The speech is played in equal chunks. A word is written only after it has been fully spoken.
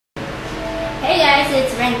guys,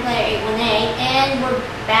 it's Rank Player 818 and we're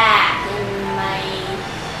back in my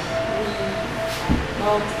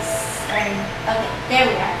mode. Okay, there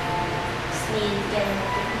we are. Just need to get in a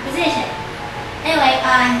different position. Anyway,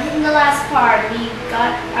 in the last part we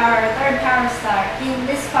got our third power star. In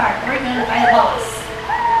this part we're gonna fight a boss.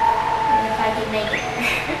 And if I can make it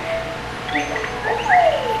there.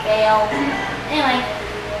 Fail. Anyway.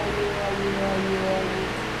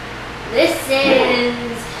 This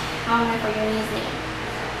is, how am I forgetting his name?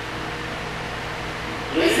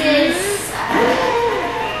 This is,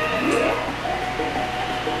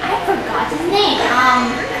 I forgot his name.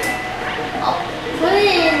 I'll put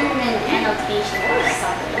it in an annotation or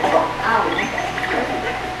something. I don't know.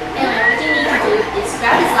 Anyway, what you need to do is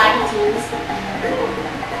grab his Lakitus,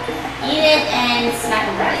 eat it, and smack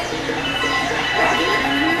him right.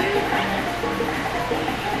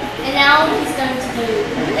 And now he's going to do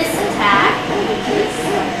this attack, which is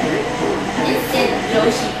instant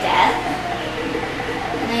Yoshi death.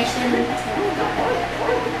 And I shouldn't have gone.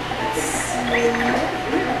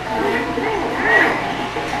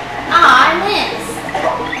 I missed!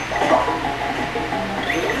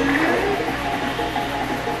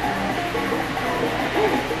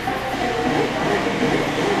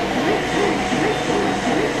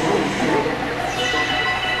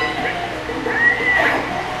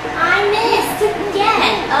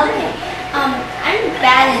 Okay, I'm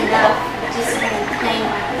bad enough just when playing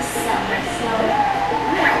myself, so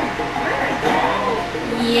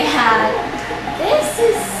yeah, this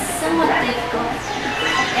is somewhat difficult,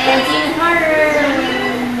 and it's even harder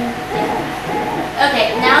when, okay,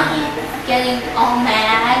 now he's getting all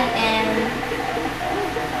mad and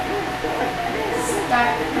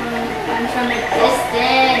start coming from a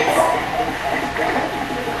distance,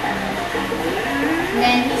 and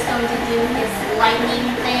then he's going to do his lightning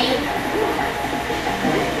thing.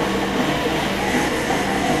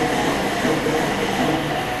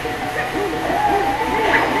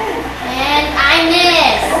 And I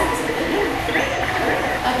missed!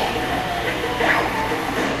 Okay.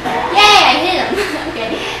 Yay, I hit him!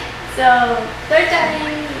 Okay. So, third time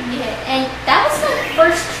we hit. And that was my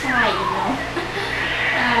first try, you know.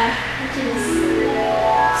 Which is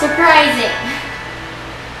surprising.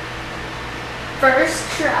 First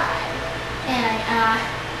try. And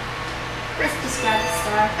let's just grab the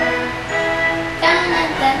star. Dun, dun,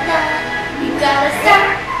 dun, dun. You got a star.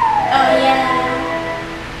 Oh yeah.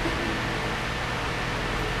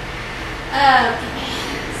 Okay.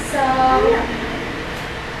 So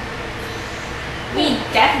we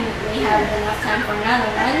definitely have enough time for another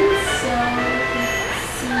one. So let's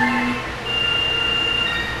see.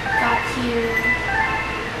 Got here.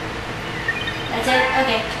 That's it.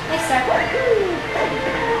 Okay. Next star.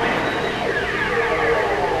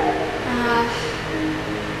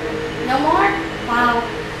 No more? Wow.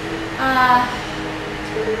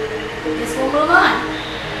 Guess we'll move on.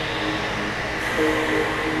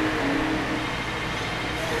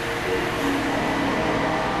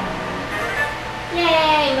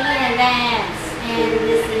 Yay, we can advance. And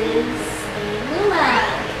this is a Luma.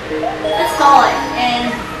 Let's call it.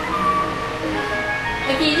 And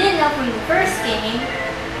if you didn't know from the first game,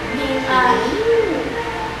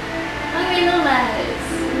 Hungry Lumas.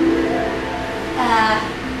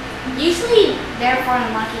 Usually they're for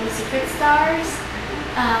unlocking secret stars,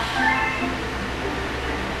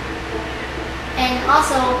 and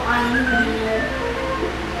also on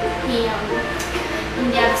in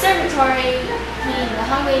the observatory, the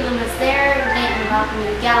Hungry Lumas there, they unlock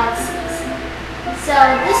new galaxies. So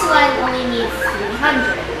this one only needs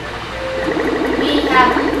 300. We have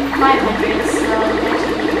 500, so that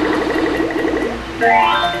should be enough.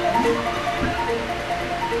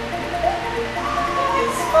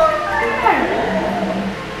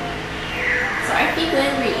 Sorry if you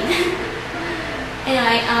couldn't read.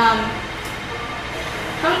 Anyway,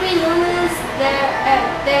 Hungry Lumas,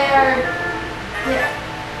 they're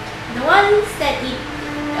the ones that eat.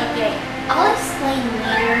 Okay, I'll explain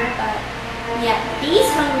later, but yeah, these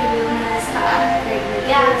Hungry Lumas create new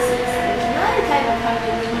galaxies. There's another type of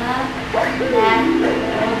Hungry Luma that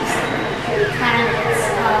will destroy planets.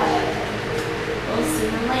 We'll see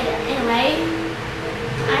them later. Anyway,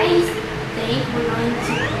 I think we're going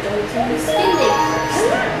to go to the Spin Dig first.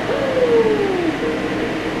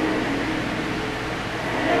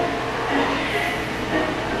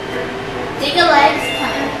 Giga Lakitu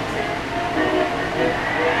planet.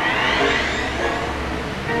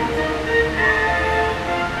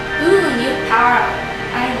 Ooh, new power up.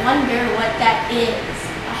 I wonder what that is.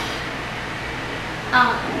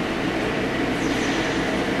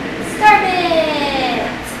 Starbit!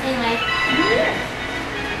 Anyway.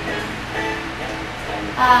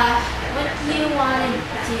 what you want to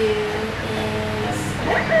do is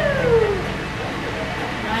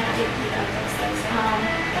not do those things.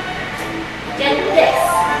 Get this.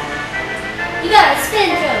 You gotta spin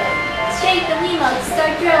drill it. Shake the Wiimote,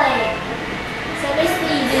 start drilling. So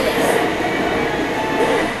basically you do this.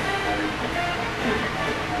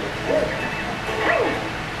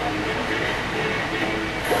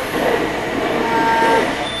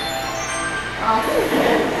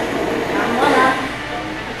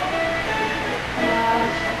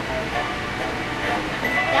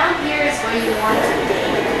 Down here is where you want to be.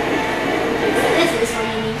 So this is where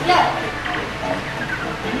you need to go.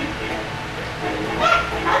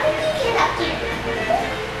 How did you get up here?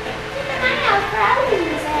 Keep an eye out for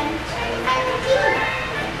enemies and find the key.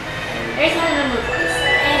 There's one of the movies.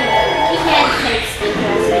 Anyway, you can't take speed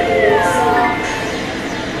kills with you, so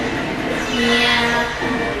yeah.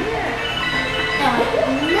 No, I have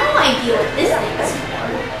no idea what this thing is for,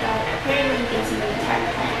 but apparently you can see the entire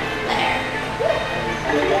planet there.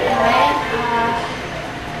 Anyway,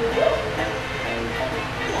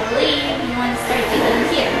 I believe you want to start digging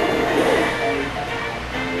here.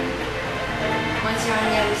 Once you're on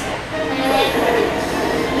the other side of the planet,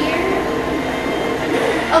 here.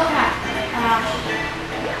 Oh crap.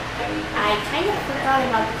 I kind of forgot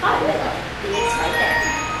about the cockpit. It's right there.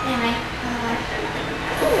 Anyway,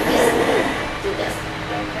 just do this.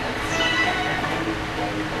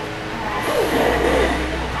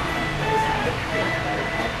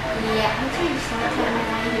 Yeah, I'm trying to start my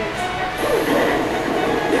line here.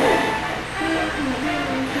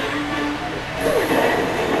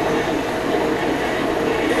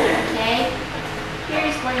 Okay,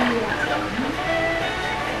 here's where you want to go.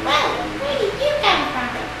 Well, where did you come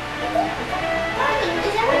from? Morning,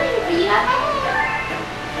 is everything for you up ahead?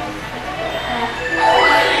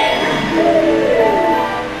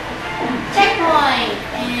 Checkpoint!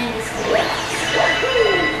 And this is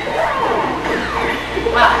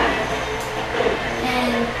wow.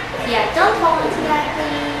 And yeah, don't fall into that,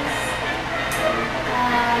 please.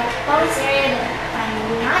 Bonus area that I'm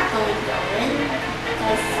not going to go in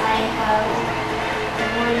because I have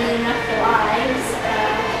more than enough lives.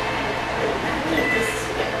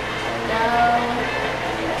 Just go.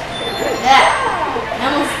 Yeah, I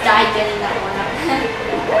almost died getting that one up. And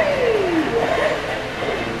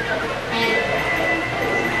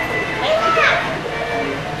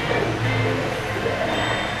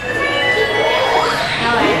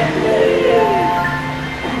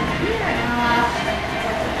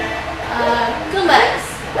Goombas.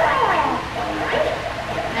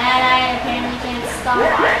 That I apparently can't stop.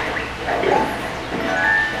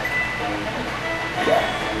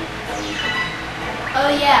 Oh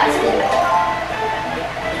yeah,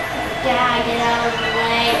 yeah, get out of the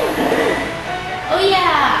way. Oh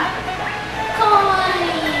yeah,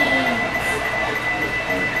 coins.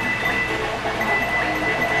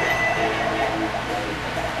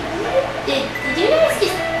 Did you guys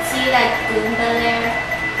just see that Goomba there?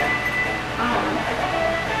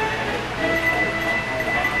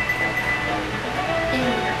 In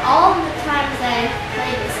all the times that I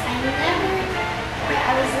played this,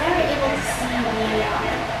 I was never able to see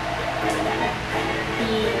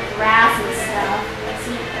the grass and stuff.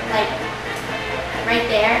 See, like right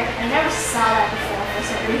there. I never saw that before for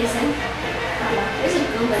some reason. I don't know. There's a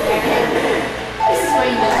Goomba there. This is where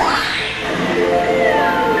you go.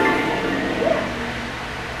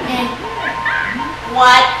 And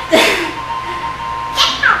what?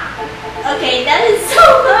 Okay, that is so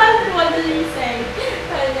fun. What did he say?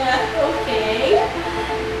 But okay.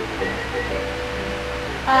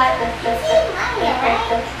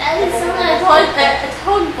 That is someone a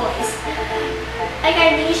tone voice. I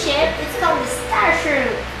got a new ship. It's called the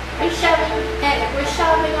Starshroom. We're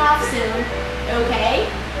shoving off soon. Okay.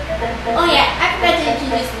 Oh yeah, I forgot to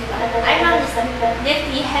introduce myself. I'm on this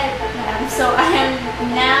nifty headlamp, so I am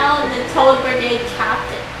now the Toad Brigade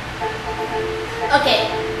captain. Okay.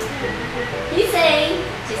 He's saying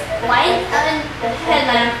just light on the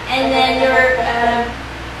headlamp and then you're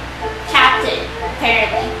captain,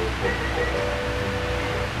 apparently.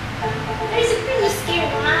 There's a pretty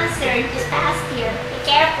scary monster just past here. Be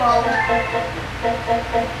careful.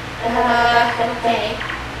 Okay.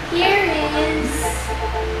 Here is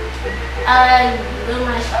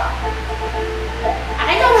Luma shop.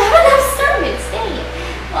 I don't have enough servants, dang it.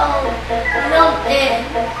 Well, I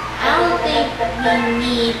don't think we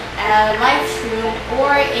need a live stream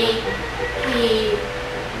or a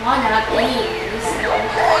one-up anyway, so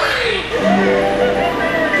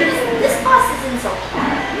because this boss isn't so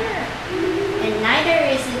hard. And neither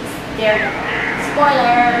is it their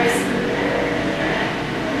spoilers.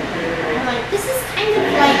 I'm like, this is kind of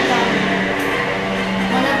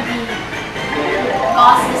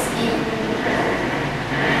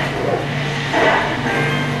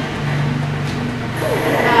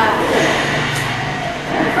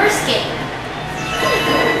first game.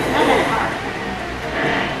 It's not that hard.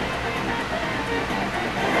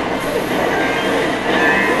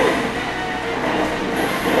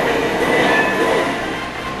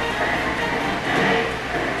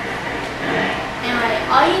 Anyway,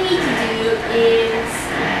 all you need to do is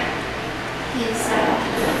this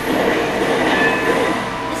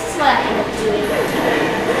is what I end up doing.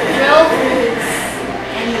 Drill through his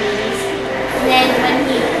enemies, and then when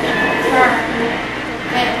he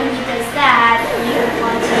does that, you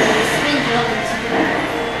want to spin drill into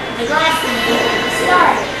the glass to make where the star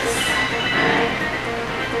is.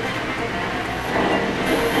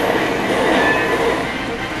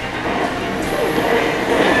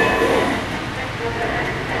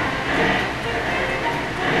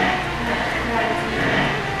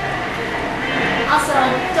 Also,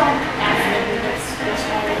 don't accidentally get squished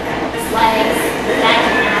by his legs. That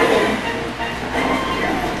can happen.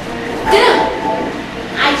 Dude!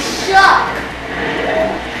 I shook!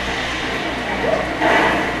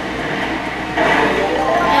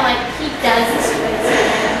 Anyway, he does this crazy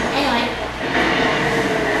thing. Anyway.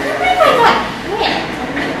 What if I got hit?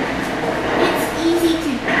 It's easy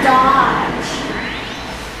to dodge.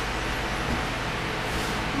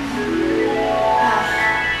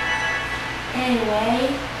 Anyway,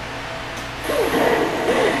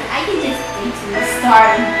 I can just get to the star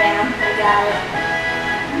and bam, I got it.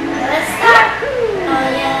 Let's start. Oh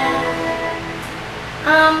yeah.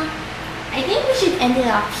 I think we should end it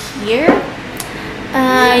off here.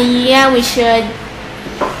 Yeah, we should.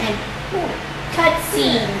 And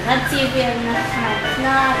cutscene. Let's see if we have enough time. If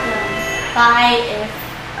not, bye. If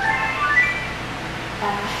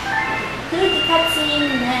include the cutscene,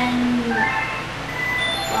 and then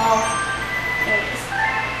well. There it is.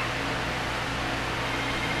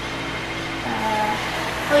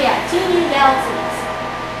 Oh yeah, 2 new galaxies.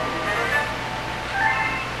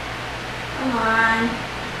 Come on.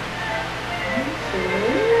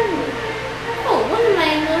 Oh, one of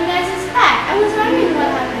my little guys is back. I was wondering what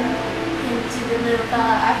happened to the little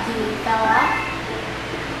fella after he fell off.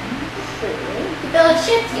 The fella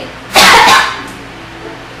shifted.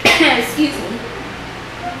 Excuse me.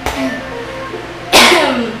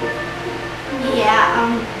 Yeah,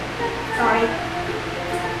 sorry.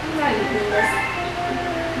 I'm not using this.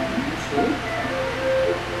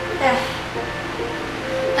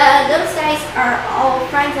 Those guys are all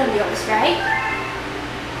friends of yours, right?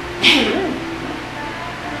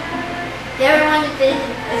 If you ever want to visit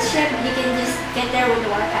a ship, you can just get there with the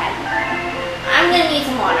warpad. I'm gonna need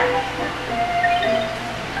some water.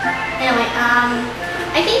 Anyway,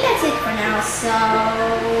 I think that's it for now, so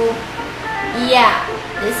yeah.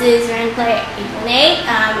 This is Rainplay 8.8.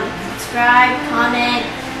 Subscribe, comment,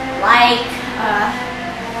 like,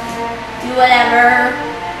 do whatever.